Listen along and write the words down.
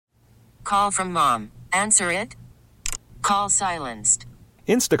Call from mom. Answer it. Call silenced.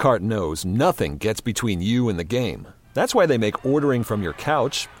 Instacart knows nothing gets between you and the game. That's why they make ordering from your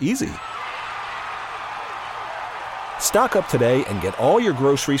couch easy. Stock up today and get all your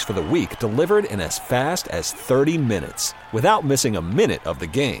groceries for the week delivered in as fast as 30 minutes without missing a minute of the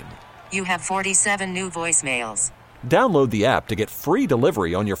game. You have 47 new voicemails. Download the app to get free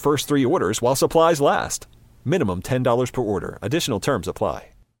delivery on your first 3 orders while supplies last. Minimum $10 per order. Additional terms apply.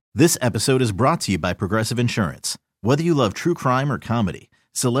 This episode is brought to you by Progressive Insurance. Whether you love true crime or comedy,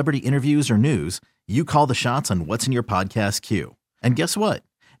 celebrity interviews or news, you call the shots on what's in your podcast queue. And guess what?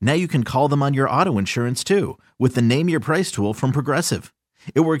 Now you can call them on your auto insurance too with the Name Your Price tool from Progressive.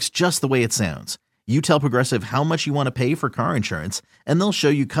 It works just the way it sounds. You tell Progressive how much you want to pay for car insurance, and they'll show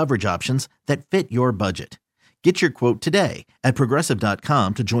you coverage options that fit your budget. Get your quote today at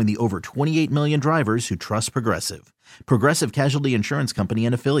Progressive.com to join the over 28 million drivers who trust Progressive. Progressive Casualty Insurance Company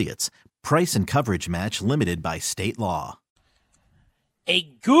and Affiliates. Price and coverage match limited by state law. A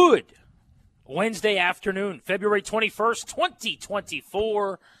good Wednesday afternoon, February 21st,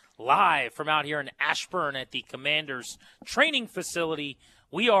 2024, live from out here in Ashburn at the Commanders training facility.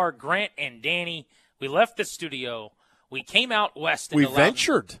 We are Grant and Danny. We left the studio. We came out west. We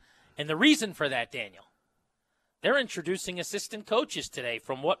ventured. And the reason for that, Daniel, they're introducing assistant coaches today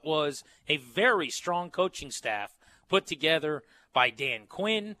from what was a very strong coaching staff put together by Dan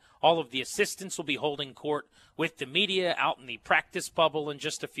Quinn. All of the assistants will be holding court with the media out in the practice bubble in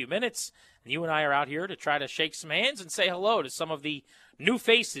just a few minutes. And you and I are out here to try to shake some hands and say hello to some of the new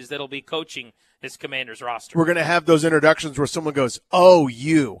faces that will be coaching this Commanders roster. We're going to have those introductions where someone goes, "Oh,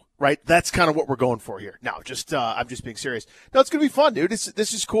 you," right? That's kind of what we're going for here. No, just I'm just being serious. No, it's going to be fun, dude.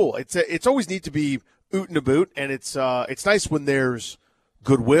 This is cool. It's always neat to be oot and a boot, and it's nice when there's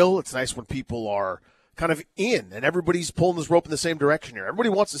goodwill. It's nice when people are kind of in, and everybody's pulling this rope in the same direction here. Everybody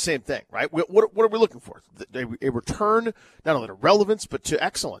wants the same thing, right? What are we looking for? A return not only to relevance but to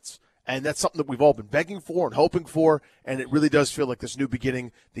excellence. And that's something that we've all been begging for and hoping for, and it really does feel like this new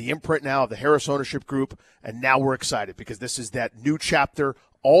beginning, the imprint now of the Harris ownership group, and now we're excited because this is that new chapter.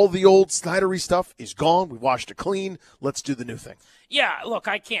 All the old Snydery stuff is gone. We washed it clean. Let's do the new thing. Yeah, look,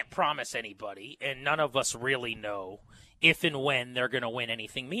 I can't promise anybody, and none of us really know if and when they're going to win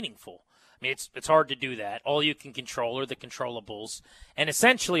anything meaningful. I mean, it's hard to do that. All you can control are the controllables. And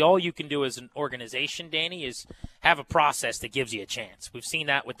essentially all you can do as an organization, Danny, is have a process that gives you a chance. We've seen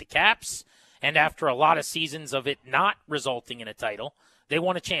that with the Caps, and after a lot of seasons of it not resulting in a title, they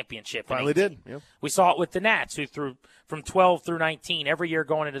won a championship. Finally did. Yeah. We saw it with the Nats, who threw from 12 through 19 every year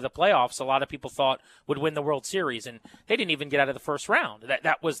going into the playoffs. A lot of people thought would win the World Series, and they didn't even get out of the first round.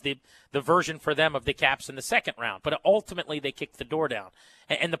 That was the version for them of the Caps in the second round. But ultimately, they kicked the door down.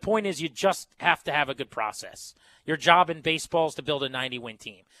 And the point is, you just have to have a good process. Your job in baseball is to build a 90-win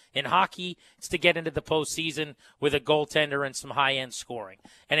team. In hockey, it's to get into the postseason with a goaltender and some high-end scoring.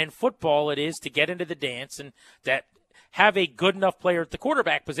 And in football, it is to get into the dance and that have a good enough player at the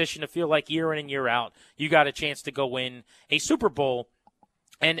quarterback position to feel like year in and year out you got a chance to go win a Super Bowl.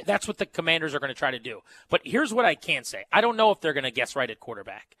 And that's what the Commanders are going to try to do. But here's what I can say. I don't know if they're going to guess right at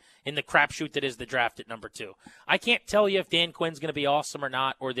quarterback in the crapshoot that is the draft at number 2. I can't tell you if Dan Quinn's going to be awesome or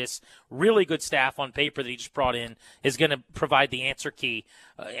not, or this really good staff on paper that he just brought in is going to provide the answer key,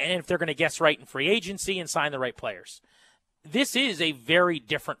 and if they're going to guess right in free agency and sign the right players. This is a very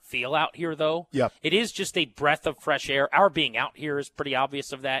different feel out here, though. Yep. It is just a breath of fresh air. Our being out here is pretty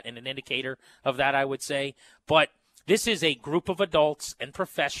obvious of that and an indicator of that, I would say. But this is a group of adults and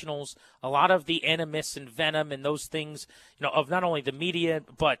professionals, a lot of the animus and venom and those things, of not only the media,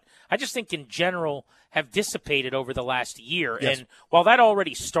 but I just think in general have dissipated over the last year. Yes. And while that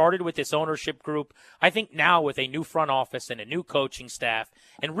already started with this ownership group, I think now with a new front office and a new coaching staff,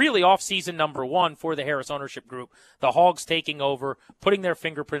 and really off-season number 1 for the Harris ownership group, the Hogs taking over, putting their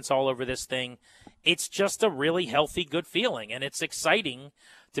fingerprints all over this thing, it's just a really healthy, good feeling, and it's exciting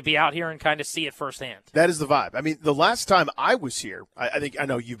to be out here and kind of see it firsthand. That is the vibe. I mean, the last time I was here, I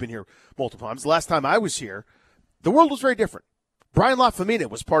know you've been here multiple times. The last time I was here, the world was very different. Brian LaFemina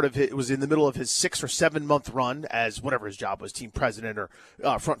was in the middle of his 6 or 7 month run as whatever his job was, team president or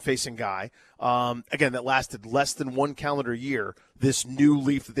front-facing guy. Again, that lasted less than 1 calendar year. This new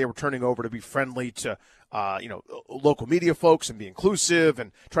leaf that they were turning over to be friendly to local media folks and be inclusive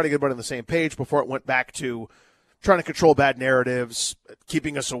and try to get everybody on the same page before it went back to trying to control bad narratives,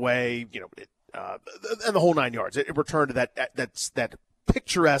 keeping us away, and the whole 9 yards. It returned to that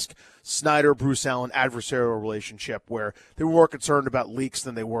picturesque Snyder-Bruce Allen adversarial relationship where they were more concerned about leaks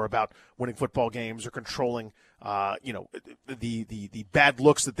than they were about winning football games or controlling the bad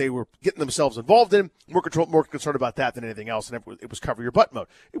looks that they were getting themselves involved in. More concerned about that than anything else, and it was cover your butt mode.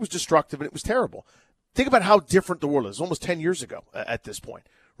 It was destructive and it was terrible. Think about how different the world is. Almost 10 years ago at this point,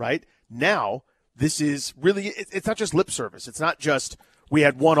 right? Now, this is really, it's not just lip service. It's not just we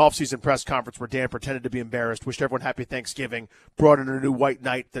had one offseason press conference where Dan pretended to be embarrassed, wished everyone happy Thanksgiving, brought in a new white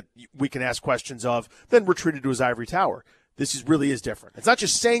knight that we can ask questions of, then retreated to his ivory tower. This really is different. It's not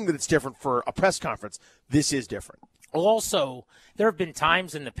just saying that it's different for a press conference. This is different. Well, also, there have been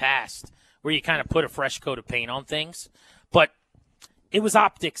times in the past where you kind of put a fresh coat of paint on things, but it was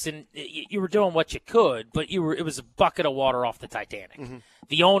optics, and you were doing what you could, but it was a bucket of water off the Titanic. Mm-hmm.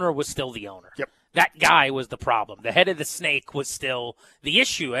 The owner was still the owner. Yep. That guy was the problem. The head of the snake was still the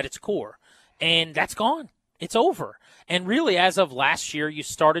issue at its core, and that's gone. It's over. And really, as of last year, you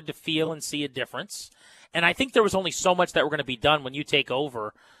started to feel and see a difference. And I think there was only so much that were going to be done when you take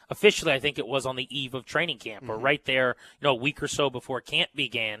over. Officially, I think it was on the eve of training camp, or right there, a week or so before camp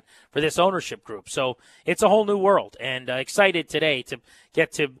began for this ownership group. So it's a whole new world, and excited today to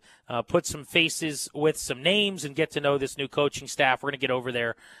get to put some faces with some names and get to know this new coaching staff. We're going to get over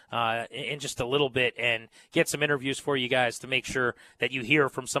there in just a little bit and get some interviews for you guys to make sure that you hear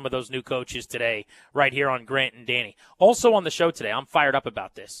from some of those new coaches today right here on Grant and Danny. Also on the show today, I'm fired up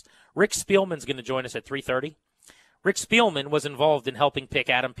about this. Rick Spielman's going to join us at 3:30. Rick Spielman was involved in helping pick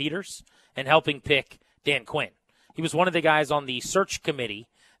Adam Peters and helping pick Dan Quinn. He was one of the guys on the search committee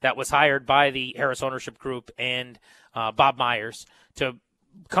that was hired by the Harris Ownership Group and Bob Myers to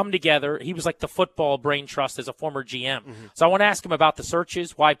come together. He was like the football brain trust as a former GM. Mm-hmm. So I want to ask him about the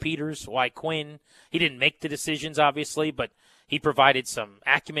searches, why Peters, why Quinn. He didn't make the decisions, obviously, but he provided some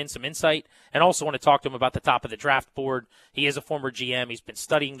acumen, some insight, and also want to talk to him about the top of the draft board. He is a former GM. He's been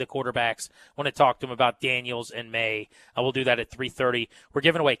studying the quarterbacks. Want to talk to him about Daniels and May. We'll do that at 3:30. We're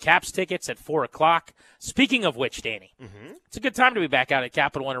giving away Caps tickets at 4 o'clock. Speaking of which, Danny, It's a good time to be back out at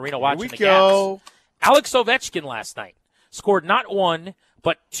Capital One Arena watching the Caps. Alex Ovechkin last night scored not one,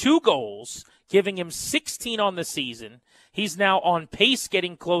 but 2 goals, giving him 16 on the season. He's now on pace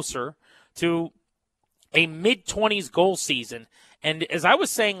getting closer to a mid-20s goal season. And as I was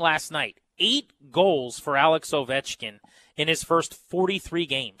saying last night, 8 goals for Alex Ovechkin in his first 43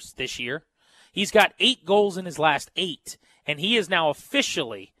 games this year. He's got 8 goals in his last 8, and he is now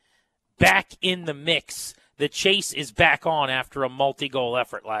officially back in the mix. The chase is back on after a multi-goal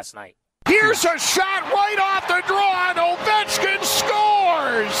effort last night. Here's a shot right off the draw, and Ovechkin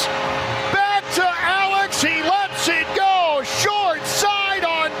scores! Back to Alex, he lets it go. Short side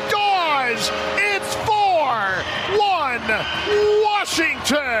on Dawes. It's 4-1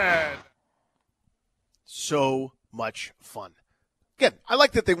 Washington. So much fun. Again, I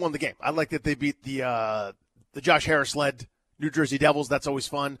like that they won the game. I like that they beat the Josh Harris-led New Jersey Devils. That's always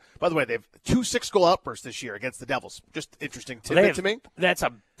fun. By the way, they have 2 6-goal outbursts this year against the Devils. Just interesting tidbit to me. That's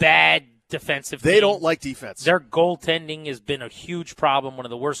a bad defensive team. They don't like defense. Their goaltending has been a huge problem, one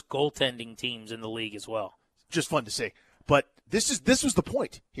of the worst goaltending teams in the league as well. Just fun to see. But this was the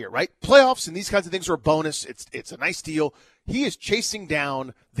point here, right? Playoffs and these kinds of things are a bonus. It's a nice deal. He is chasing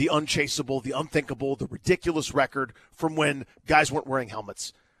down the unchaseable, the unthinkable, the ridiculous record from when guys weren't wearing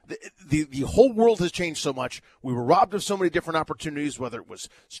helmets. The whole world has changed so much. We were robbed of so many different opportunities, whether it was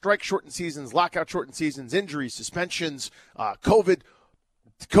strike-shortened seasons, lockout-shortened seasons, injuries, suspensions, COVID,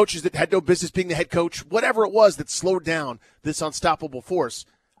 coaches that had no business being the head coach, whatever it was that slowed down this unstoppable force.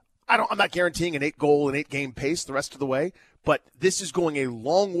 I'm not guaranteeing an 8-goal and 8-game pace the rest of the way, but this is going a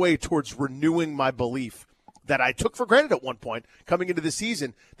long way towards renewing my belief that I took for granted at one point coming into the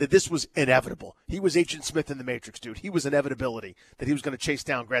season that this was inevitable. He was Agent Smith in the Matrix, dude. He was inevitability that he was going to chase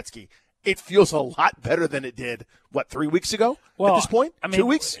down Gretzky. It feels a lot better than it did, 3 weeks ago at this point? 2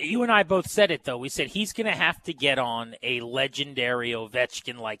 weeks? You and I both said it, though. We said he's going to have to get on a legendary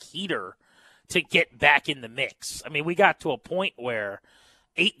Ovechkin-like heater to get back in the mix. I mean, we got to a point where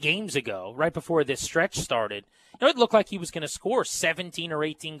 8 games ago, right before this stretch started, it looked like he was going to score 17 or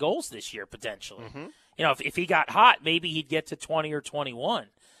 18 goals this year, potentially. Mm-hmm. If he got hot, maybe he'd get to 20 or 21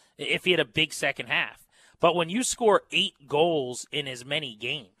 if he had a big second half. But when you score 8 goals in as many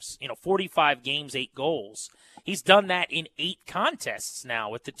games, 45 games, 8 goals, he's done that in 8 contests now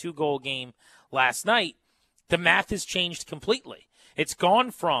with the 2-goal game last night. The math has changed completely. It's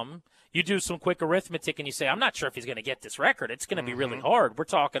gone from you do some quick arithmetic and you say, I'm not sure if he's going to get this record. It's going to be really hard. We're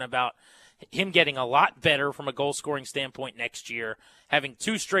talking about him getting a lot better from a goal-scoring standpoint next year, having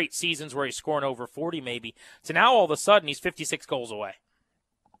 2 straight seasons where he's scoring over 40 maybe. So now all of a sudden he's 56 goals away.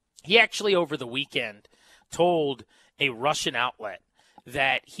 He actually over the weekend told a Russian outlet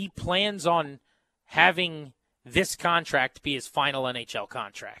that he plans on having this contract be his final NHL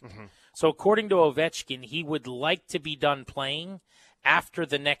contract, So according to Ovechkin, he would like to be done playing after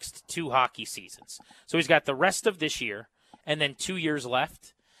the next 2 hockey seasons. So he's got the rest of this year and then 2 years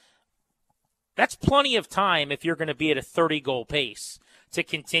left. That's plenty of time if you're going to be at a 30-goal pace to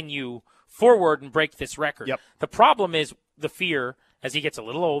continue forward and break this record. Yep. The problem is the fear, as he gets a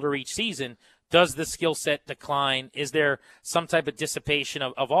little older each season, does the skill set decline? Is there some type of dissipation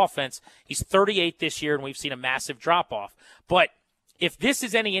of offense? He's 38 this year, and we've seen a massive drop-off. But if this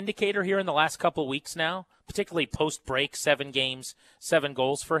is any indicator here in the last couple of weeks now, particularly post-break, 7 games, 7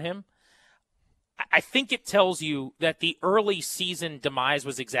 goals for him, I think it tells you that the early season demise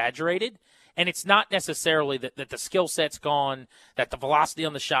was exaggerated, and it's not necessarily that the skill set's gone, that the velocity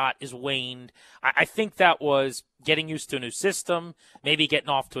on the shot is waned. I think that was getting used to a new system, maybe getting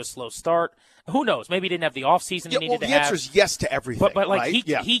off to a slow start. Who knows? Maybe he didn't have the offseason he needed to have. The answer is yes to everything. But right?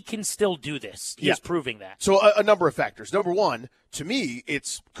 he can still do this. He's proving that. So a number of factors. Number one, to me,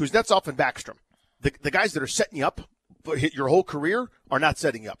 it's Kuznetsov and Backstrom. The guys that are setting you up for your whole career are not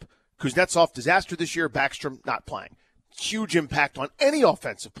setting you up. Kuznetsov, disaster this year. Backstrom, not playing. Huge impact on any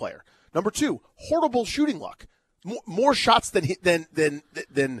offensive player. Number two, horrible shooting luck. More shots than let me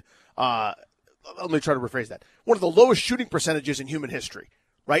try to rephrase that. One of the lowest shooting percentages in human history,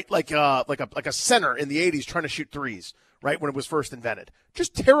 right? Like a center in the 80s trying to shoot threes, right, when it was first invented.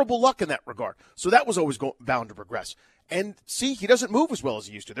 Just terrible luck in that regard. So that was always bound to progress. And see, he doesn't move as well as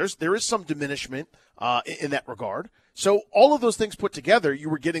he used to. There is some diminishment in that regard. So all of those things put together, you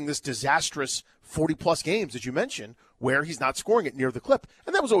were getting this disastrous 40-plus games, as you mentioned, where he's not scoring it near the clip.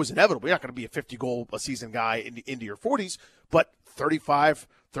 And that was always inevitable. You're not going to be a 50-goal-a-season guy into your 40s, but 35,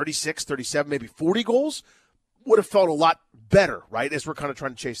 36, 37, maybe 40 goals would have felt a lot better, right, as we're kind of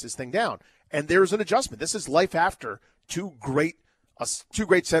trying to chase this thing down. And there's an adjustment. This is life after two great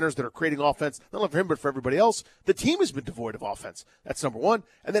centers that are creating offense, not only for him but for everybody else. The team has been devoid of offense. That's number one.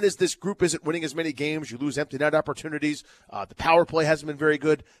 And then as this group isn't winning as many games, you lose empty net opportunities. The power play hasn't been very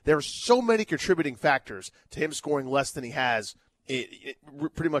good. There are so many contributing factors to him scoring less than he has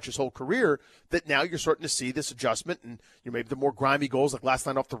pretty much his whole career that now you're starting to see this adjustment and maybe the more grimy goals, like last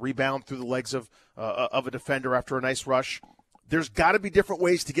night off the rebound through the legs of a defender after a nice rush. There's got to be different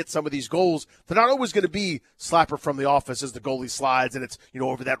ways to get some of these goals. They're not always going to be slapper from the office as the goalie slides and it's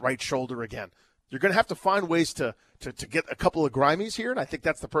over that right shoulder again. You're going to have to find ways to get a couple of grimies here, and I think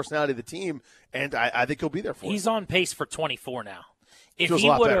that's the personality of the team, and I think he'll be there for it. He's on pace for 24 now. Feels a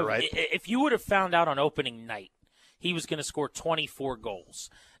lot better, right? If you would have found out on opening night he was going to score 24 goals,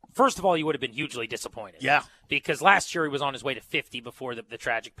 first of all, you would have been hugely disappointed. Yeah. Because last year he was on his way to 50 before the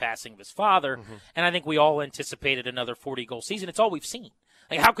tragic passing of his father, and I think we all anticipated another 40-goal season. It's all we've seen.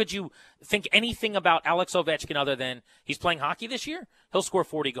 Like, how could you think anything about Alex Ovechkin other than he's playing hockey this year? He'll score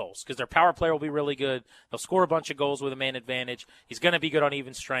 40 goals because their power play will be really good. They'll score a bunch of goals with a man advantage. He's going to be good on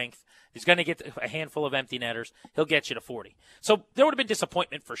even strength. He's going to get a handful of empty netters. He'll get you to 40. So there would have been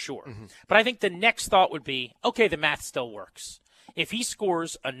disappointment for sure. But I think the next thought would be, okay, the math still works. If he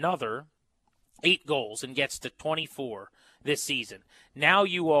scores another 8 goals and gets to 24 this season, now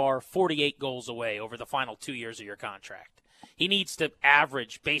you are 48 goals away over the final 2 years of your contract. He needs to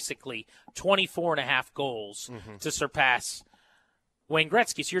average basically 24.5 goals to surpass Wayne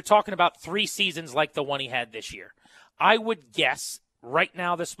Gretzky. So you're talking about 3 seasons like the one he had this year. I would guess right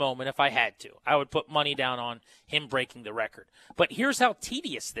now, this moment, if I had to, I would put money down on him breaking the record. But here's how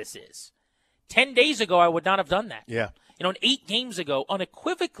tedious this is. 10 days ago, I would not have done that. Yeah. 8 games ago,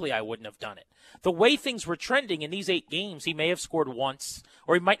 unequivocally, I wouldn't have done it. The way things were trending in these 8 games, he may have scored once,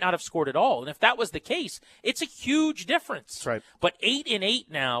 or he might not have scored at all. And if that was the case, it's a huge difference. That's right. But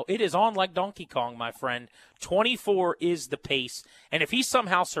 8-8 now, it is on like Donkey Kong, my friend. 24 is the pace. And if he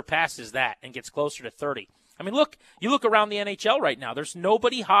somehow surpasses that and gets closer to 30, I mean, look, you look around the NHL right now, there's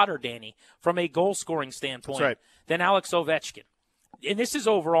nobody hotter, Danny, from a goal-scoring standpoint than Alex Ovechkin. And this is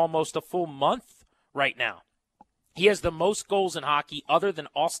over almost a full month right now. He has the most goals in hockey other than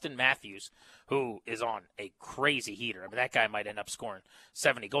Austin Matthews, who is on a crazy heater. I mean, that guy might end up scoring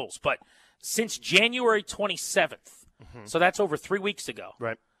 70 goals. But since January 27th, so that's over 3 weeks ago,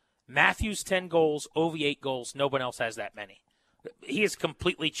 right? Matthews 10 goals, Ovi 8 goals. No one else has that many. He has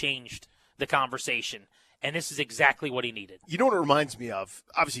completely changed the conversation, and this is exactly what he needed. You know what it reminds me of?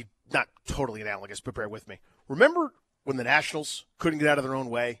 Obviously not totally analogous, but bear with me. Remember when the Nationals couldn't get out of their own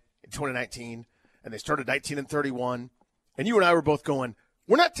way in 2019? And they started 19-31, and you and I were both going,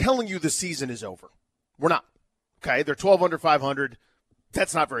 we're not telling you the season is over. We're not. Okay, they're 12 under 500.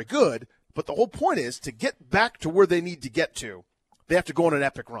 That's not very good, but the whole point is to get back to where they need to get to, they have to go on an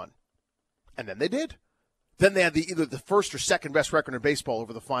epic run. And then they did. Then they had either the first or second best record in baseball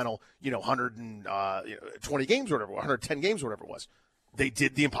over the final, 120 games or whatever, 110 games or whatever it was. they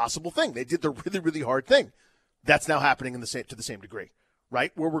did the impossible thing. They did the really, really hard thing. That's now happening to the same degree,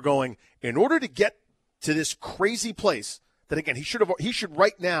 right? Where we're going, in order to get to this crazy place that, again, he should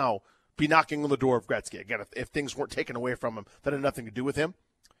right now be knocking on the door of Gretzky. Again, if things weren't taken away from him that had nothing to do with him.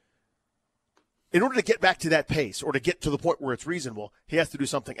 In order to get back to that pace or to get to the point where it's reasonable, he has to do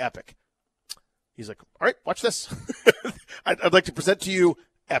something epic. He's like, all right, watch this. I'd like to present to you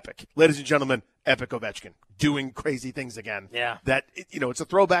epic. Ladies and gentlemen, epic Ovechkin doing crazy things again. Yeah. That, it's a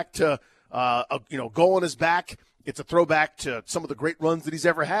throwback to, goal on his back. It's a throwback to some of the great runs that he's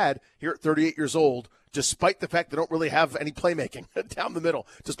ever had here at 38 years old, despite the fact they don't really have any playmaking down the middle,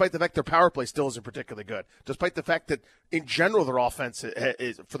 despite the fact their power play still isn't particularly good, despite the fact that, in general, their offense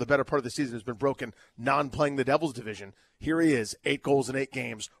is, for the better part of the season, has been broken non-playing the Devils division. Here he is, 8 goals in 8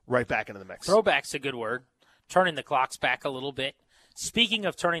 games, right back into the mix. Throwback's a good word. Turning the clocks back a little bit. Speaking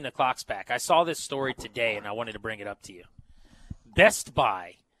of turning the clocks back, I saw this story today, and I wanted to bring it up to you. Best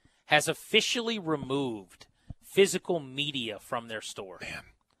Buy has officially removed physical media from their store. Man.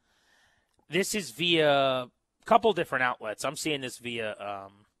 This is via a couple different outlets. I'm seeing this via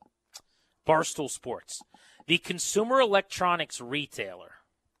Barstool Sports. The consumer electronics retailer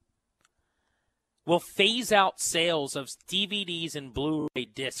will phase out sales of DVDs and Blu-ray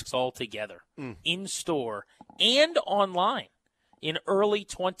discs altogether in store and online in early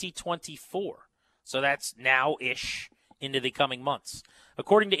 2024. So that's now-ish into the coming months.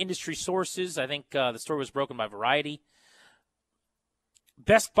 According to industry sources, I think the story was broken by Variety,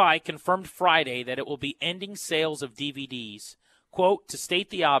 Best Buy confirmed Friday that it will be ending sales of DVDs. Quote, to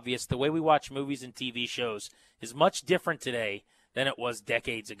state the obvious, the way we watch movies and TV shows is much different today than it was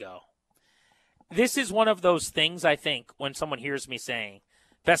decades ago. This is one of those things, I think, when someone hears me saying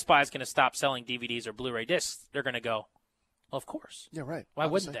Best Buy is going to stop selling DVDs or Blu-ray discs, they're going to go, well, of course. Yeah, right. Why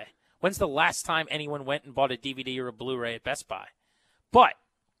wouldn't they? When's the last time anyone went and bought a DVD or a Blu-ray at Best Buy? But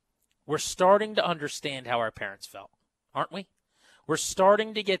we're starting to understand how our parents felt, aren't we? We're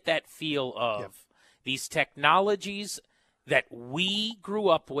starting to get that feel of these technologies that we grew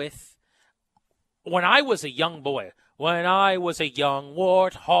up with. When I was a young boy, when I was a young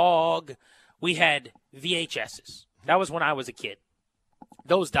warthog, we had VHSs. That was when I was a kid.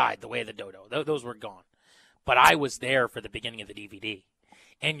 Those died the way of the dodo. Those were gone. But I was there for the beginning of the DVD.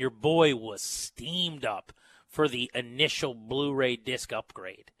 And your boy was steamed up for the initial Blu-ray disc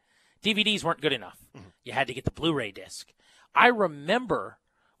upgrade. DVDs weren't good enough. You had to get the Blu-ray disc. I remember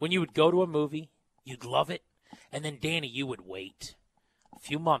when you would go to a movie, you'd love it, and then, Danny, you would wait a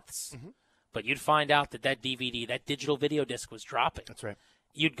few months. But you'd find out that DVD, that digital video disc was dropping. That's right.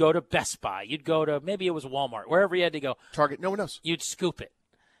 You'd go to Best Buy. You'd go to, maybe it was Walmart, wherever you had to go. Target, no one knows. You'd scoop it.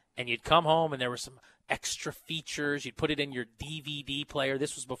 And you'd come home, and there were some extra features. You'd put it in your DVD player.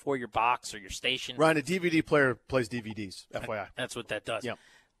 This was before your box or your station. Ryan, a DVD player plays DVDs, FYI. That's what that does. Yep.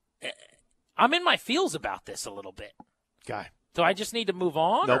 I'm in my feels about this a little bit. Guy. Do I just need to move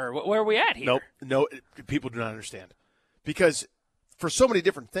on, Nope. or where are we at here? Nope. No, people do not understand. Because for so many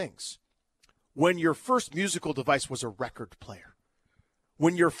different things, when your first musical device was a record player,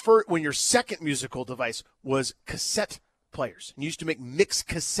 when your second musical device was cassette players, and you used to make mixed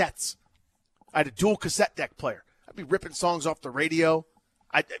cassettes. I had a dual cassette deck player. I'd be ripping songs off the radio.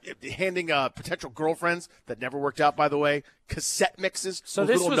 I'd handing potential girlfriends that never worked out, by the way, cassette mixes. So with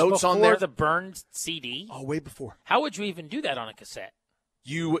this little was notes on before there. the burned CD? Oh, way before. How would you even do that on a cassette?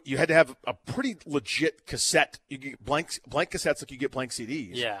 You had to have a pretty legit cassette. You get blank cassettes like you get blank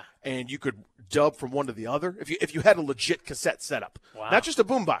CDs. Yeah. And you could dub from one to the other if you had a legit cassette setup. Wow. Not just a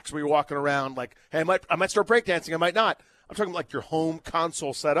boombox where you're walking around like, hey, I might start breakdancing, I might not. I'm talking like your home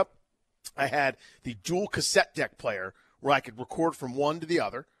console setup. I had the dual cassette deck player where I could record from one to the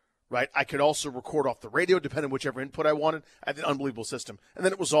other, right? I could also record off the radio depending on whichever input I wanted. I had an unbelievable system. And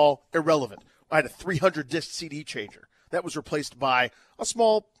then it was all irrelevant. I had a 300-disc CD changer. That was replaced by a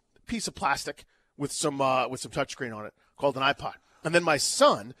small piece of plastic with some touchscreen on it called an iPod. And then my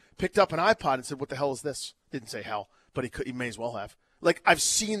son picked up an iPod and said, what the hell is this? Didn't say hell, but he may as well have. Like, I've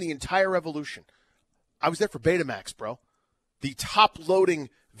seen the entire evolution. I was there for Betamax, bro. The top-loading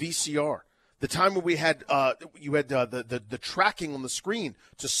VCR. The time when we had you had the tracking on the screen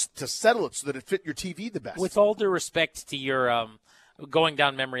to settle it so that it fit your TV the best. With all due respect to your going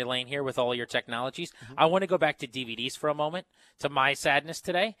down memory lane here with all your technologies, I want to go back to DVDs for a moment, to my sadness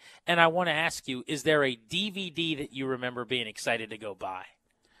today, and I want to ask you, is there a DVD that you remember being excited to go buy?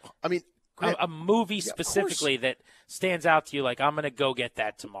 I mean, a movie specifically that stands out to you like, I'm going to go get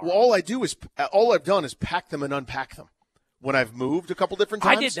that tomorrow. Well, all I've done is pack them and unpack them. When I've moved a couple different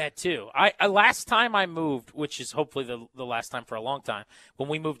times? I did that too. I last time I moved, which is hopefully the last time for a long time, when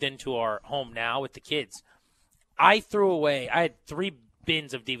we moved into our home now with the kids, I threw away. I had 3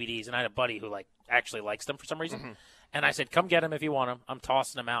 bins of DVDs, and I had a buddy who actually likes them for some reason. Mm-hmm. And I said, come get them if you want them. I'm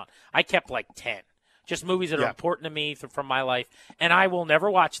tossing them out. I kept 10. Just movies that are important to me from my life. And I will never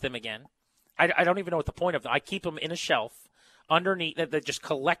watch them again. I don't even know what the point of them. I keep them in a shelf underneath. They're just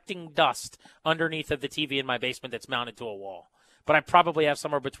collecting dust underneath of the TV in my basement that's mounted to a wall. But I probably have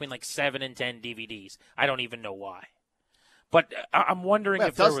somewhere between 7 and 10 DVDs. I don't even know why. But I'm wondering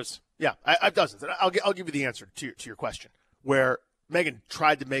if there was... Yeah, I have dozens. I'll give you the answer to your question, where Megan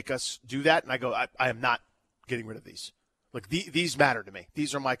tried to make us do that, and I go, I am not getting rid of these. These matter to me.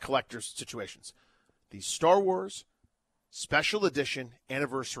 These are my collector's situations. The Star Wars Special Edition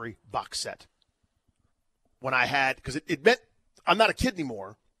Anniversary box set. When I had, because it meant I'm not a kid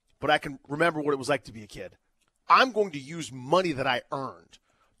anymore, but I can remember what it was like to be a kid. I'm going to use money that I earned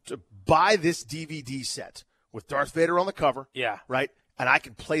to buy this DVD set with Darth Vader on the cover. Yeah. Right? And I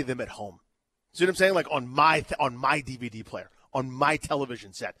can play them at home. See what I'm saying? On my DVD player, on my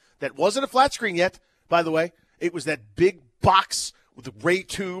television set. That wasn't a flat screen yet, by the way. It was that big box with the gray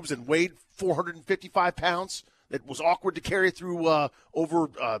tubes and weighed 455 pounds. That was awkward to carry through over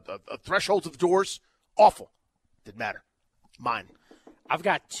a threshold of doors. Awful. Didn't matter. Mine. I've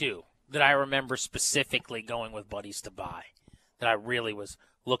got 2 that I remember specifically going with buddies to buy that I really was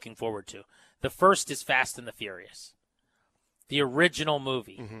looking forward to. The first is Fast and the Furious. The original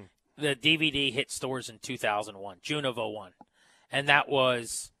movie. Mm-hmm. The DVD hit stores in 2001, June of 2001. And that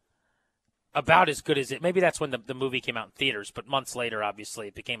was about as good as it. Maybe that's when the movie came out in theaters, but months later, obviously,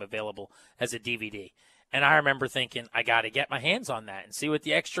 it became available as a DVD. And I remember thinking, I got to get my hands on that and see what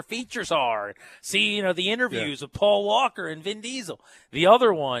the extra features are. See, the interviews of Paul Walker and Vin Diesel. The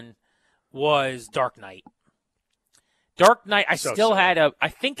other one was Dark Knight. Dark Knight, I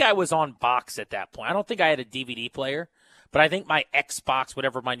think I was on box at that point. I don't think I had a DVD player, but I think my Xbox,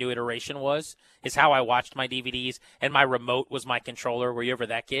 whatever my new iteration was, is how I watched my DVDs, and my remote was my controller. Were you ever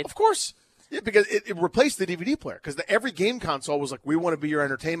that kid? Of course. Yeah, because it replaced the DVD player. Because every game console was like, we want to be your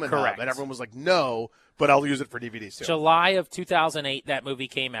entertainment hub. And everyone was like, no, but I'll use it for DVDs too. July of 2008, that movie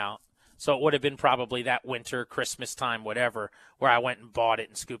came out. So it would have been probably that winter, Christmas time, whatever, where I went and bought it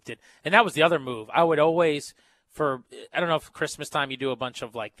and scooped it. And that was the other move. I would always, I don't know if Christmas time you do a bunch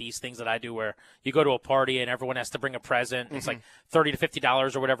of these things that I do where you go to a party and everyone has to bring a present. Mm-hmm. It's $30 to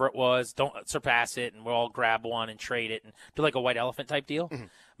 $50 or whatever it was. Don't surpass it, and we'll all grab one and trade it and do a white elephant type deal. Mm-hmm.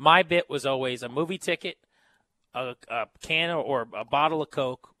 My bit was always a movie ticket, a can or a bottle of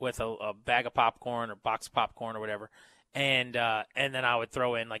Coke with a bag of popcorn or box of popcorn or whatever, and then I would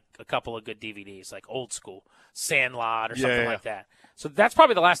throw in a couple of good DVDs, Old School, Sandlot or something like that. So that's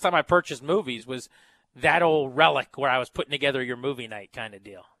probably the last time I purchased movies, was that old relic where I was putting together your movie night kind of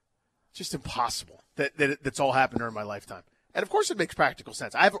deal. Just impossible that's all happened during my lifetime. And of course it makes practical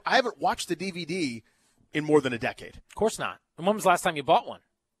sense. I haven't watched the DVD in more than a decade. Of course not. And when was the last time you bought one?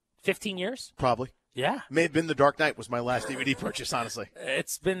 15 years? Probably. Yeah. May have been The Dark Knight was my last DVD purchase, honestly.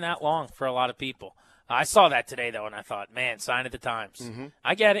 It's been that long for a lot of people. I saw that today, though, and I thought, man, sign of the times. Mm-hmm.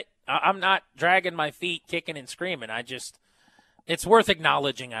 I get it. I'm not dragging my feet, kicking and screaming. It's worth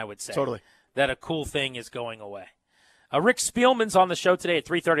acknowledging, I would say. Totally. That a cool thing is going away. Rick Spielman's on the show today at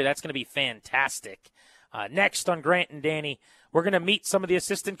 3:30. That's going to be fantastic. Next on Grant and Danny, we're going to meet some of the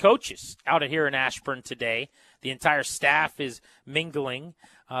assistant coaches out here in Ashburn today. The entire staff is mingling.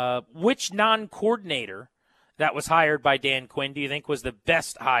 Which non-coordinator that was hired by Dan Quinn do you think was the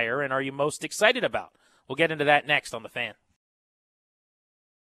best hire, and are you most excited about? We'll get into that next on The Fan.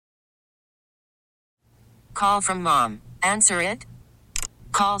 Call from mom. Answer it.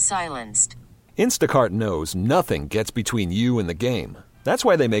 Call silenced. Instacart knows nothing gets between you and the game. That's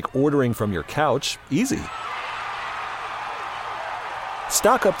why they make ordering from your couch easy.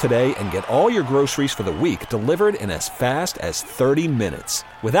 Stock up today and get all your groceries for the week delivered in as fast as 30 minutes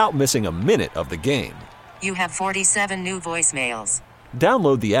without missing a minute of the game. You have 47 new voicemails.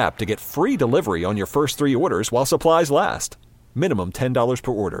 Download the app to get free delivery on your first 3 orders while supplies last. Minimum $10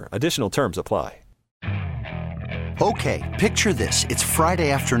 per order. Additional terms apply. Okay, picture this. It's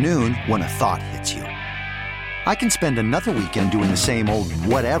Friday afternoon when a thought hits you. I can spend another weekend doing the same old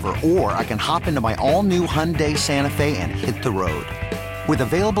whatever, or I can hop into my all-new Hyundai Santa Fe and hit the road. With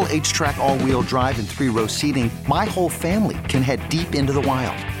available H-Track all-wheel drive and 3-row seating, my whole family can head deep into the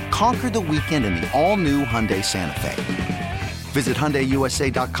wild. Conquer the weekend in the all-new Hyundai Santa Fe. Visit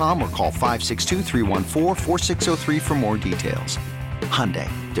HyundaiUSA.com or call 562-314-4603 for more details. Hyundai,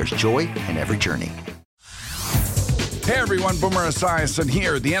 there's joy in every journey. Hey everyone, Boomer Esiason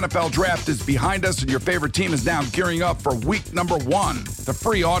here. The NFL Draft is behind us and your favorite team is now gearing up for week number 1. The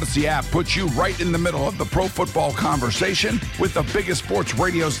free Odyssey app puts you right in the middle of the pro football conversation with the biggest sports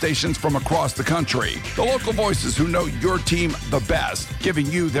radio stations from across the country. The local voices who know your team the best, giving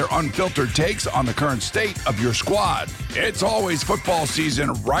you their unfiltered takes on the current state of your squad. It's always football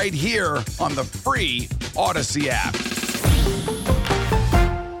season right here on the free Odyssey app.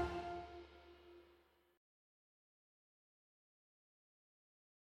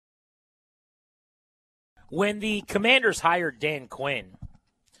 When the Commanders hired Dan Quinn,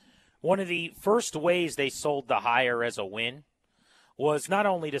 one of the first ways they sold the hire as a win was not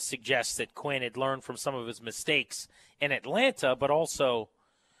only to suggest that Quinn had learned from some of his mistakes in Atlanta, but also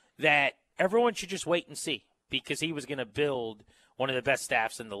that everyone should just wait and see because he was going to build one of the best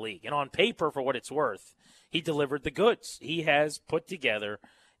staffs in the league. And on paper, for what it's worth, he delivered the goods. He has put together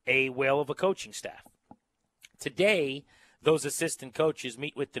a whale of a coaching staff. Today, those assistant coaches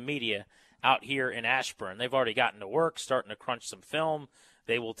meet with the media out here in Ashburn. They've already gotten to work, starting to crunch some film.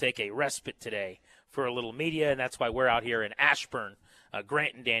 They will take a respite today for a little media, and that's why we're out here in Ashburn.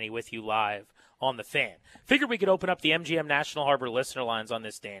 Grant and Danny with you live on The Fan. Figured we could open up the MGM National Harbor listener lines on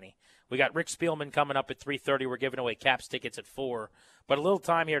this, Danny. We got Rick Spielman coming up at 3:30. We're giving away Caps tickets at 4. But a little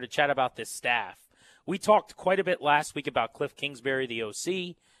time here to chat about this staff. We talked quite a bit last week about Cliff Kingsbury, the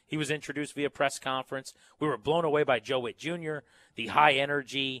OC. He was introduced via press conference. We were blown away by Joe Witt Jr., the high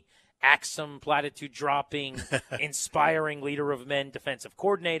energy, Axum, platitude dropping, inspiring leader of men, defensive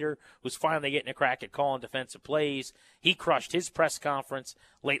coordinator, who's finally getting a crack at calling defensive plays. He crushed his press conference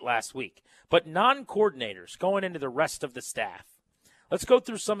late last week. But non-coordinators going into the rest of the staff. Let's go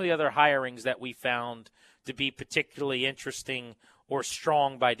through some of the other hirings that we found to be particularly interesting or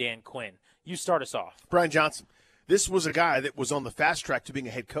strong by Dan Quinn. You start us off. Brian Johnson. This was a guy that was on the fast track to being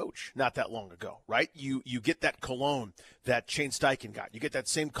a head coach not that long ago, right? You get that cologne that Shane Steichen got. You get that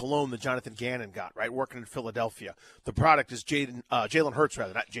same cologne that Jonathan Gannon got, right, working in Philadelphia. The product is Jalen Hurts,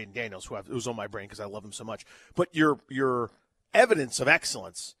 rather, not Jaden Daniels, who's on my brain because I love him so much. But your evidence of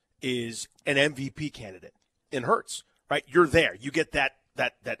excellence is an MVP candidate in Hurts, right? You're there. You get that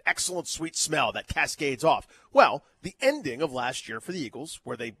excellent sweet smell that cascades off. Well, the ending of last year for the Eagles,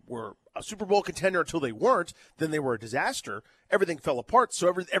 where they were a Super Bowl contender until they weren't, then they were a disaster. Everything fell apart, so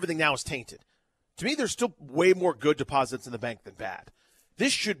everything now is tainted. To me, there's still way more good deposits in the bank than bad.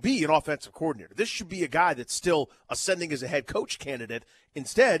 This should be an offensive coordinator. This should be a guy that's still ascending as a head coach candidate.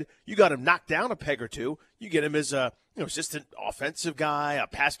 Instead, you got him knocked down a peg or two. You get him as a assistant offensive guy, a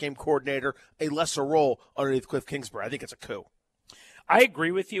pass game coordinator, a lesser role underneath Cliff Kingsbury. I think it's a coup. I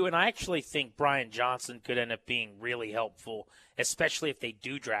agree with you, and I actually think Brian Johnson could end up being really helpful, especially if they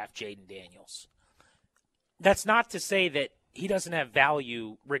do draft Jaden Daniels. That's not to say that he doesn't have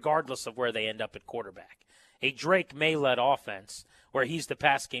value regardless of where they end up at quarterback. A Drake May-led offense, where he's the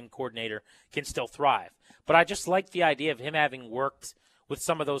pass game coordinator, can still thrive. But I just like the idea of him having worked with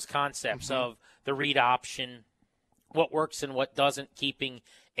some of those concepts of the read option, what works and what doesn't, keeping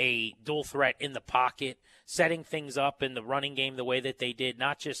a dual threat in the pocket, setting things up in the running game the way that they did,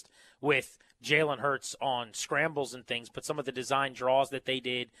 not just with Jalen Hurts on scrambles and things, but some of the design draws that they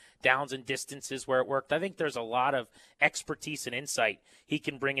did, downs and distances where it worked. I think there's a lot of expertise and insight he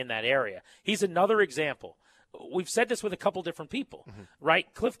can bring in that area. He's another example. We've said this with a couple different people,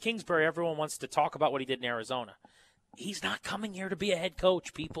 right? Cliff Kingsbury, everyone wants to talk about what he did in Arizona. He's not coming here to be a head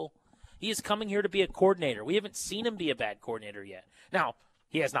coach, people. He is coming here to be a coordinator. We haven't seen him be a bad coordinator yet. Now,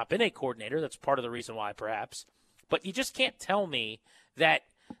 he has not been a coordinator. That's part of the reason why, perhaps. But you just can't tell me that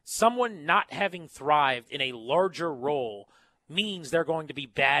someone not having thrived in a larger role means they're going to be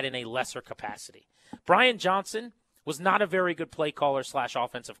bad in a lesser capacity. Brian Johnson was not a very good play caller /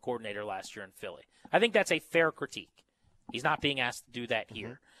 offensive coordinator last year in Philly. I think that's a fair critique. He's not being asked to do that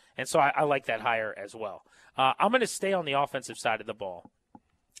here. And so I like that hire as well. I'm going to stay on the offensive side of the ball.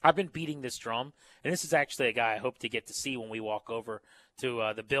 I've been beating this drum, and this is actually a guy I hope to get to see when we walk over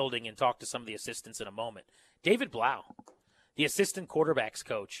to the building and talk to some of the assistants in a moment. David Blau, the assistant quarterbacks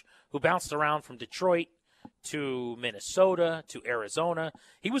coach who bounced around from Detroit to Minnesota to Arizona.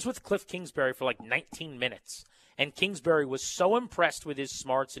 He was with Cliff Kingsbury for like 19 minutes, and Kingsbury was so impressed with his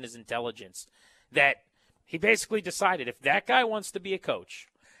smarts and his intelligence that he basically decided if that guy wants to be a coach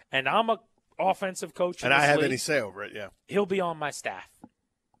and I'm a offensive coach and I have any say over it, he'll be on my staff.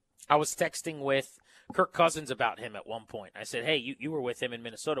 I was texting with Kirk Cousins about him at one point. I said, hey, you were with him in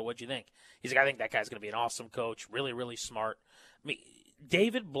Minnesota. What'd you think? He's like, I think that guy's going to be an awesome coach, really, really smart. I mean,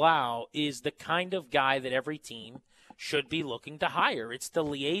 David Blau is the kind of guy that every team should be looking to hire. It's the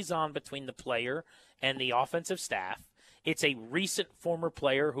liaison between the player and the offensive staff. It's a recent former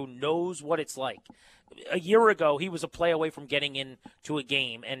player who knows what it's like. A year ago, he was a play away from getting into a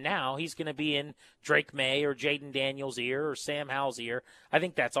game, and now he's going to be in Drake May or Jaden Daniels' ear or Sam Howell's ear. I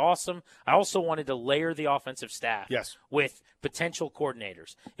think that's awesome. I also wanted to layer the offensive staff with potential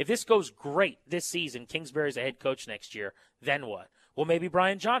coordinators. If this goes great this season, Kingsbury's a head coach next year, then what? Well, maybe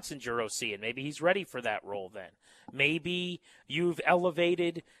Brian Johnson's your OC, and maybe he's ready for that role then. Maybe you've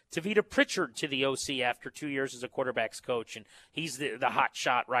elevated Tavita Pritchard to the OC after 2 years as a quarterback's coach, and he's the hot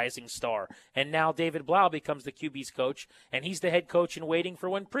shot rising star. And now David Blau becomes the QB's coach, and he's the head coach in waiting for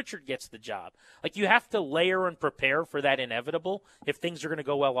when Pritchard gets the job. Like, you have to layer and prepare for that inevitable if things are going to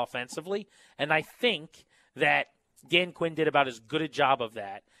go well offensively. And I think that Dan Quinn did about as good a job of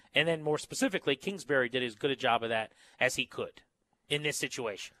that. And then more specifically, Kingsbury did as good a job of that as he could in this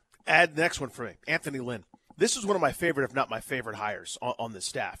situation. Add the next one for me, Anthony Lynn. This is one of my favorite, if not my favorite, hires on the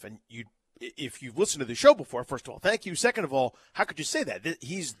staff. And if you've listened to the show before, first of all, thank you. Second of all, how could you say that?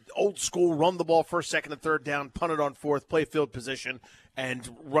 He's old school, run the ball first, second, and third down, punt it on fourth, play field position, and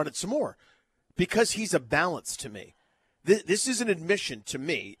run it some more. Because he's a balance to me. This is an admission to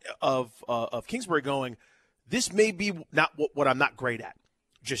me of Kingsbury going, this may be not what I'm not great at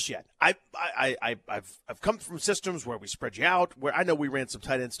just yet. I've come from systems where we spread you out, where I know we ran some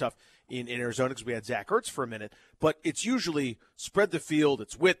tight end stuff in Arizona because we had Zach Ertz for a minute, but it's usually spread the field,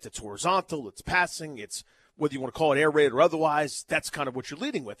 it's width, it's horizontal, it's passing, it's whether you want to call it air raid or otherwise, that's kind of what you're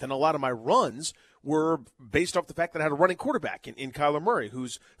leading with. And a lot of my runs were based off the fact that I had a running quarterback in Kyler Murray,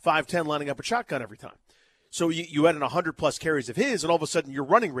 who's 5'10", lining up a shotgun every time. So you add in 100-plus carries of his, and all of a sudden your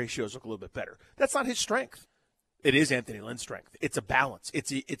running ratios look a little bit better. That's not his strength. It is Anthony Lynn's strength. It's a balance.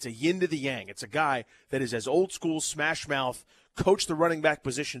 It's a yin to the yang. It's a guy that is as old school, smash mouth, coach the running back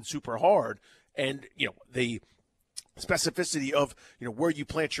position super hard, and the specificity of where you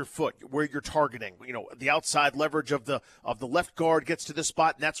plant your foot, where you're targeting, the outside leverage of the left guard gets to this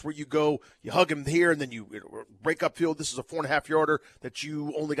spot, and that's where you go. You hug him here, and then you break up field. This is a 4.5 yarder that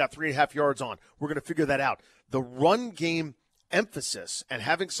you only got 3.5 yards on. We're going to figure that out. The run game emphasis and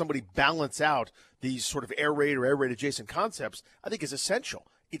having somebody balance out these sort of air raid or air raid adjacent concepts, I think is essential.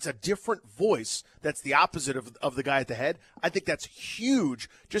 It's a different voice that's the opposite of the guy at the head. I think that's huge.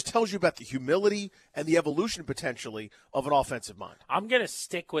 Just tells you about the humility and the evolution potentially of an offensive mind. I'm going to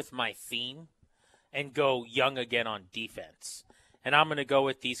stick with my theme and go young again on defense. And I'm going to go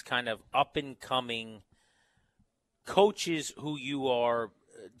with these kind of up-and-coming coaches who you are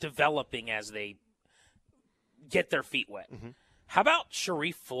developing as they get their feet wet. Mm-hmm. How about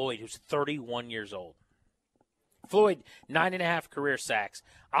Sharif Floyd, who's 31 years old? Floyd, 9.5 career sacks.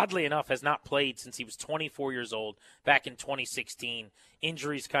 Oddly enough, has not played since he was 24 years old back in 2016.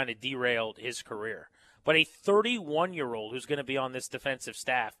 Injuries kind of derailed his career. But a 31-year-old who's going to be on this defensive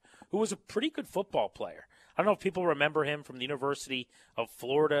staff, who was a pretty good football player. I don't know if people remember him from the University of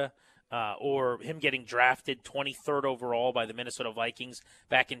Florida, or him getting drafted 23rd overall by the Minnesota Vikings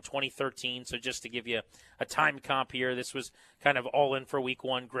back in 2013. So just to give you a time comp here, this was kind of all in for week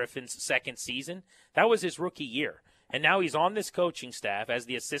one, Griffin's second season. That was his rookie year. And now he's on this coaching staff as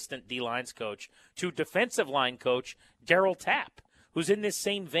the assistant D-lines coach to defensive line coach Darryl Tapp, who's in this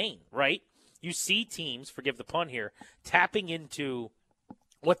same vein, right? You see teams, forgive the pun here, tapping into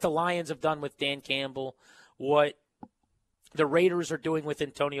what the Lions have done with Dan Campbell, what the Raiders are doing with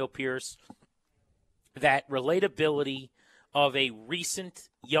Antonio Pierce, that relatability of a recent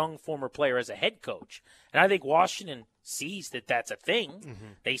young former player as a head coach. And I think Washington sees that that's a thing. Mm-hmm.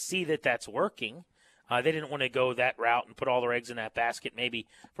 They see that that's working. They didn't want to go that route and put all their eggs in that basket maybe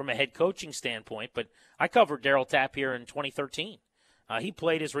from a head coaching standpoint. But I covered Darryl Tapp here in 2013. He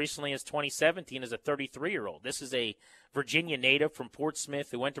played as recently as 2017 as a 33-year-old. This is a Virginia native from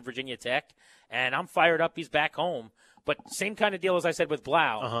Portsmouth who went to Virginia Tech, and I'm fired up. He's back home. But same kind of deal as I said with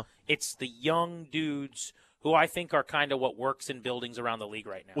Blau. Uh-huh. It's the young dudes who I think are kind of what works in buildings around the league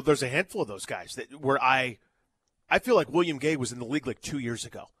right now. Well, there's a handful of those guys where I feel like William Gay was in the league like 2 years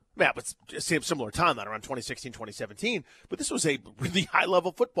ago. Yeah, but same similar timeline, around 2016, 2017. But this was a really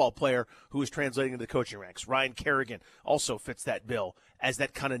high-level football player who was translating into the coaching ranks. Ryan Kerrigan also fits that bill as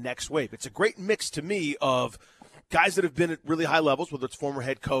that kind of next wave. It's a great mix to me of guys that have been at really high levels, whether it's former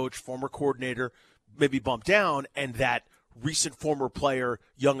head coach, former coordinator, maybe bumped down, and that recent former player,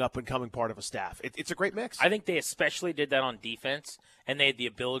 young up-and-coming part of a staff. It's a great mix. I think they especially did that on defense, and they had the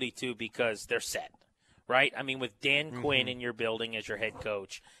ability to because they're set. Right? I mean, with Dan Quinn in your building as your head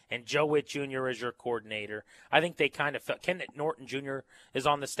coach and Joe Witt Jr. as your coordinator, I think they kind of felt – Kenneth Norton Jr. is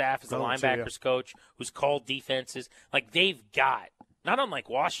on the staff as the linebackers coach who's called defenses. Like, they've got – not unlike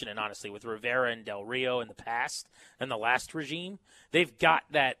Washington, honestly, with Rivera and Del Rio in the past and the last regime, they've got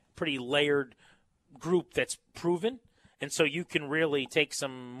that pretty layered group that's proven. And so you can really take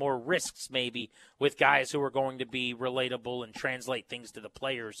some more risks maybe with guys who are going to be relatable and translate things to the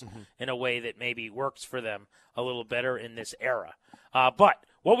players in a way that maybe works for them a little better in this era. But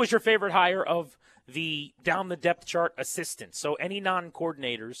what was your favorite hire of the down the depth chart assistants? So any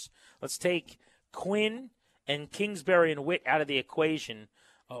non-coordinators, let's take Quinn and Kingsbury and Witt out of the equation.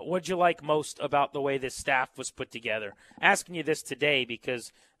 What'd you like most about the way this staff was put together? Asking you this today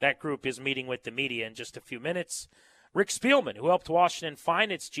because that group is meeting with the media in just a few minutes. Rick Spielman, who helped Washington find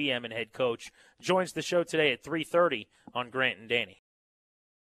its GM and head coach, joins the show today at 3:30 on Grant and Danny.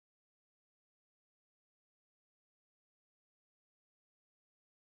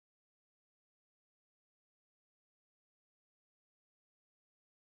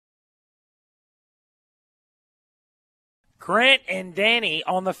 Grant and Danny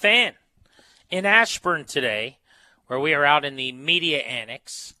on the Fan in Ashburn today, where we are out in the media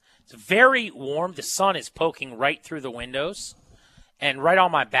annex. It's very warm. The sun is poking right through the windows and right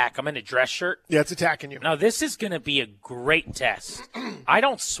on my back. I'm in a dress shirt. Yeah, it's attacking you. Now, this is going to be a great test. I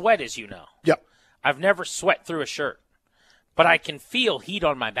don't sweat, as you know. Yep. I've never sweat through a shirt, but I can feel heat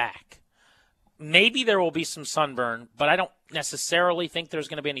on my back. Maybe there will be some sunburn, but I don't necessarily think there's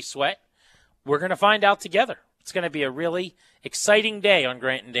going to be any sweat. We're going to find out together. It's going to be a really exciting day on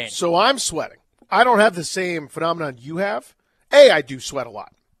Grant and Danny. So I'm sweating. I don't have the same phenomenon you have. A, I do sweat a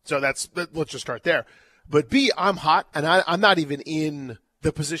lot. So let's just start there. But B, I'm hot, and I'm not even in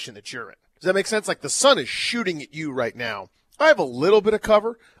the position that you're in. Does that make sense? Like the sun is shooting at you right now. I have a little bit of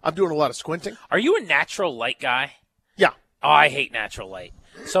cover. I'm doing a lot of squinting. Are you a natural light guy? Yeah. Oh, I hate natural light.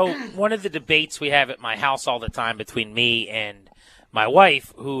 So one of the debates we have at my house all the time between me and my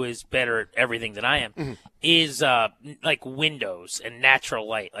wife, who is better at everything than I am, is like windows and natural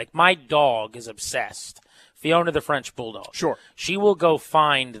light. Like my dog is obsessed. Fiona the French Bulldog. Sure. She will go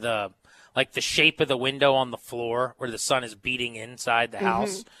find the shape of the window on the floor where the sun is beating inside the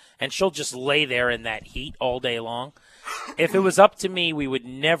house, and she'll just lay there in that heat all day long. If it was up to me, we would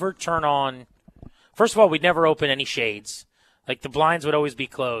never turn on – first of all, we'd never open any shades. Like the blinds would always be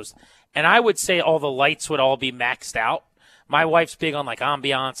closed. And I would say all the lights would all be maxed out. My wife's big on like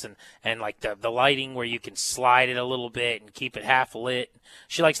ambiance and like the lighting where you can slide it a little bit and keep it half lit.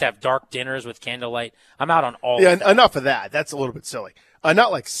 She likes to have dark dinners with candlelight. I'm out on all of that. Enough of that. That's a little bit silly.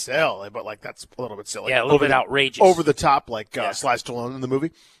 Not like silly, but like that's a little bit silly. Yeah, a little bit outrageous. Over the top, like Sly Stallone in the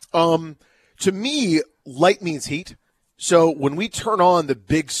movie. To me, light means heat. So when we turn on the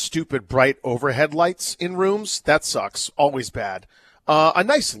big, stupid, bright overhead lights in rooms, that sucks. Always bad. A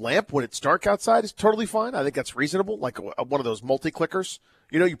nice lamp when it's dark outside is totally fine. I think that's reasonable, like one of those multi-clickers.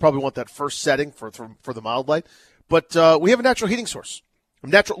 You know, you probably want that first setting for the mild light. But we have a natural heating source, a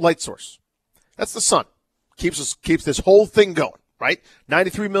natural light source. That's the sun. Keeps this whole thing going, right?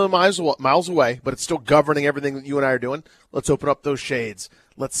 93 million miles away, but it's still governing everything that you and I are doing. Let's open up those shades.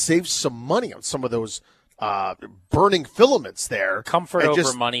 Let's save some money on some of those burning filaments there. Comfort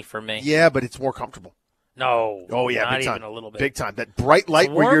over money for me. Yeah, but it's more comfortable. No. Oh, yeah, not big time. even a little bit. Big time. That bright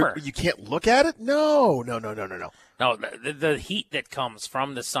light where you can't look at it? No. No, the heat that comes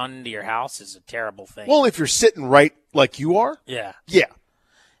from the sun into your house is a terrible thing. Well, if you're sitting right like you are. Yeah. Yeah.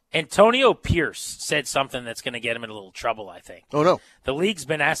 Antonio Pierce said something that's going to get him in a little trouble, I think. Oh, no. The league's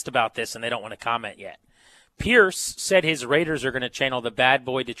been asked about this, and they don't want to comment yet. Pierce said his Raiders are going to channel the bad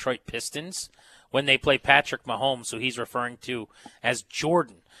boy Detroit Pistons when they play Patrick Mahomes, who he's referring to as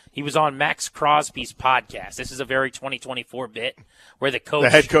Jordan. He was on Max Crosby's podcast. This is a very 2024 bit where the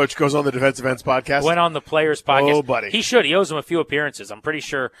head coach goes on the Defensive Ends podcast. Went on the Players podcast. Oh, buddy. He should. He owes him a few appearances. I'm pretty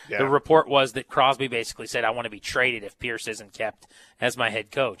sure the report was that Crosby basically said, I want to be traded if Pierce isn't kept as my head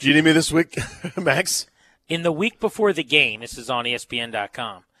coach. Do you need me this week, Max? In the week before the game, this is on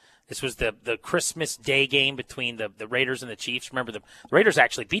ESPN.com, this was the Christmas Day game between the Raiders and the Chiefs. Remember, the Raiders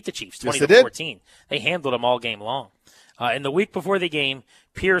actually beat the Chiefs 20-14. They handled them all game long. In the week before the game,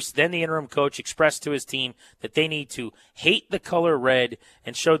 Pierce, then the interim coach, expressed to his team that they need to hate the color red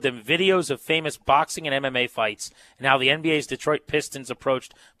and showed them videos of famous boxing and MMA fights and how the NBA's Detroit Pistons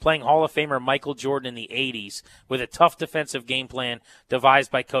approached playing Hall of Famer Michael Jordan in the 80s with a tough defensive game plan devised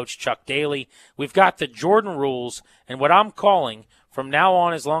by Coach Chuck Daly. We've got the Jordan rules and what I'm calling, from now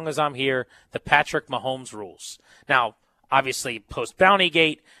on, as long as I'm here, the Patrick Mahomes rules. Now, obviously,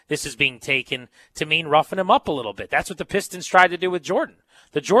 post-Bountygate, this is being taken to mean roughing him up a little bit. That's what the Pistons tried to do with Jordan.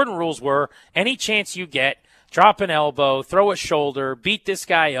 The Jordan rules were any chance you get, drop an elbow, throw a shoulder, beat this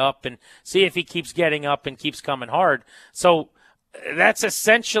guy up, and see if he keeps getting up and keeps coming hard. So that's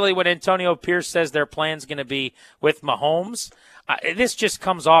essentially what Antonio Pierce says their plan's going to be with Mahomes. this just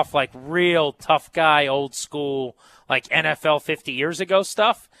comes off like real tough guy, old school, like NFL 50 years ago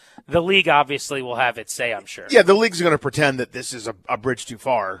stuff. The league obviously will have its say, I'm sure. Yeah, the league's going to pretend that this is a bridge too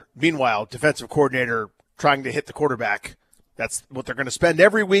far. Meanwhile, defensive coordinator trying to hit the quarterback, that's what they're going to spend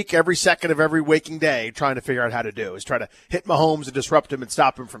every week, every second of every waking day trying to figure out how to do, is try to hit Mahomes and disrupt him and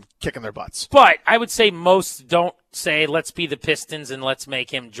stop him from kicking their butts. But I would say most don't say, let's be the Pistons and let's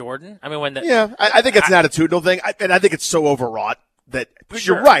make him Jordan. I mean, I think it's an attitudinal thing, and I think it's so overwrought that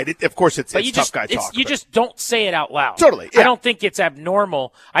sure. You're right. Of course, it's tough guy talk. You just don't say it out loud. Totally. Yeah. I don't think it's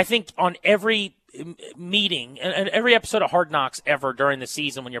abnormal. I think on every meeting and every episode of Hard Knocks ever during the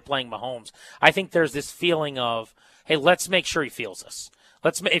season when you're playing Mahomes, I think there's this feeling of, hey, let's make sure he feels us.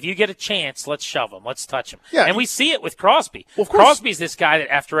 If you get a chance, let's shove him. Let's touch him. Yeah. And we see it with Crosby. Well, of course. Crosby's this guy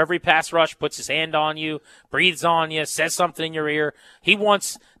that after every pass rush puts his hand on you, breathes on you, says something in your ear. He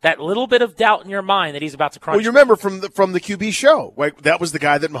wants that little bit of doubt in your mind that he's about to crunch. Well, you remember from the QB show, like that was the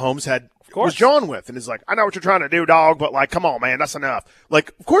guy that Mahomes was John with, and he's like, I know what you're trying to do, dog, but like, come on, man, that's enough.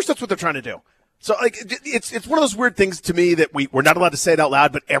 Like, of course, that's what they're trying to do. So, like, it's one of those weird things to me that we're not allowed to say it out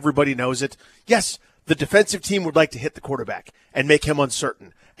loud, but everybody knows it. Yes, the defensive team would like to hit the quarterback and make him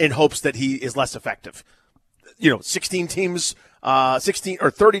uncertain in hopes that he is less effective. 16 teams, 16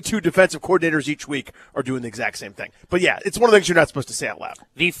 or 32 defensive coordinators each week are doing the exact same thing. But yeah, it's one of the things you're not supposed to say out loud.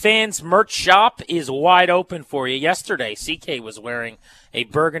 The fans' merch shop is wide open for you. Yesterday, CK was wearing a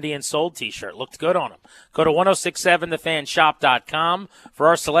Burgundy and Sold t-shirt. Looked good on him. Go to 1067thefanshop.com for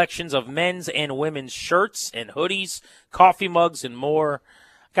our selections of men's and women's shirts and hoodies, coffee mugs, and more.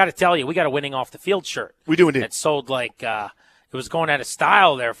 Got to tell you, we got a winning off the field shirt. We do indeed. It sold like it was going out of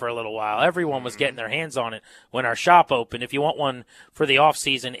style there for a little while. Everyone was getting their hands on it when our shop opened. If you want one for the off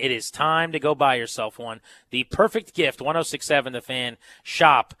season, it is time to go buy yourself one. The perfect gift,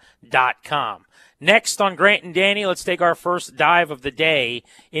 1067thefanshop.com. Next on Grant and Danny, let's take our first dive of the day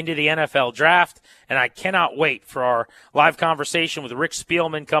into the NFL draft. And I cannot wait for our live conversation with Rick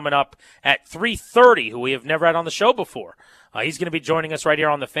Spielman coming up at 3:30, who we have never had on the show before. He's going to be joining us right here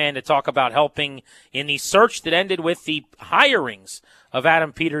on The Fan to talk about helping in the search that ended with the hirings of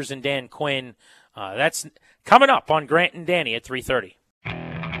Adam Peters and Dan Quinn. That's coming up on Grant and Danny at 3:30.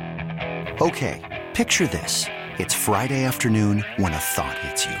 Okay, picture this. It's Friday afternoon when a thought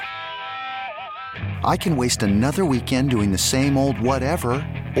hits you. I can waste another weekend doing the same old whatever,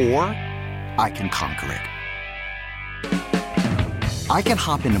 or I can conquer it. I can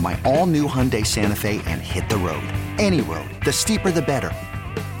hop into my all-new Hyundai Santa Fe and hit the road. Any road. The steeper, the better.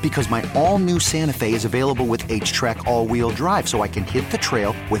 Because my all-new Santa Fe is available with H-Track all-wheel drive, so I can hit the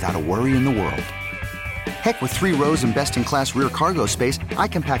trail without a worry in the world. Heck, with 3 rows and best-in-class rear cargo space, I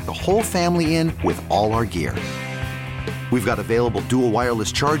can pack the whole family in with all our gear. We've got available dual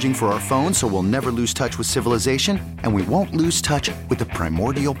wireless charging for our phones, so we'll never lose touch with civilization, and we won't lose touch with the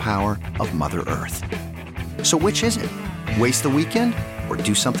primordial power of Mother Earth. So which is it? Waste the weekend or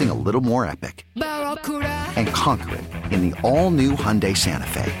do something a little more epic? And conquer it in the all-new Hyundai Santa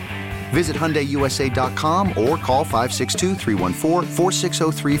Fe. Visit HyundaiUSA.com or call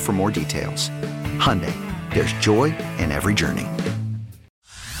 562-314-4603 for more details. Hyundai, there's joy in every journey.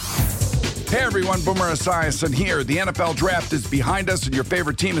 Hey everyone, Boomer Esiason here. The NFL Draft is behind us and your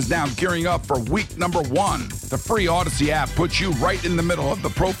favorite team is now gearing up for week number 1. The free Odyssey app puts you right in the middle of the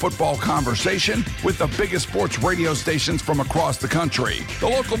pro football conversation with the biggest sports radio stations from across the country. The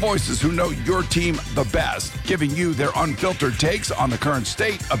local voices who know your team the best, giving you their unfiltered takes on the current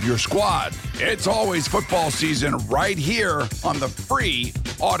state of your squad. It's always football season right here on the free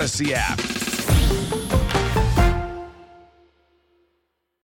Odyssey app.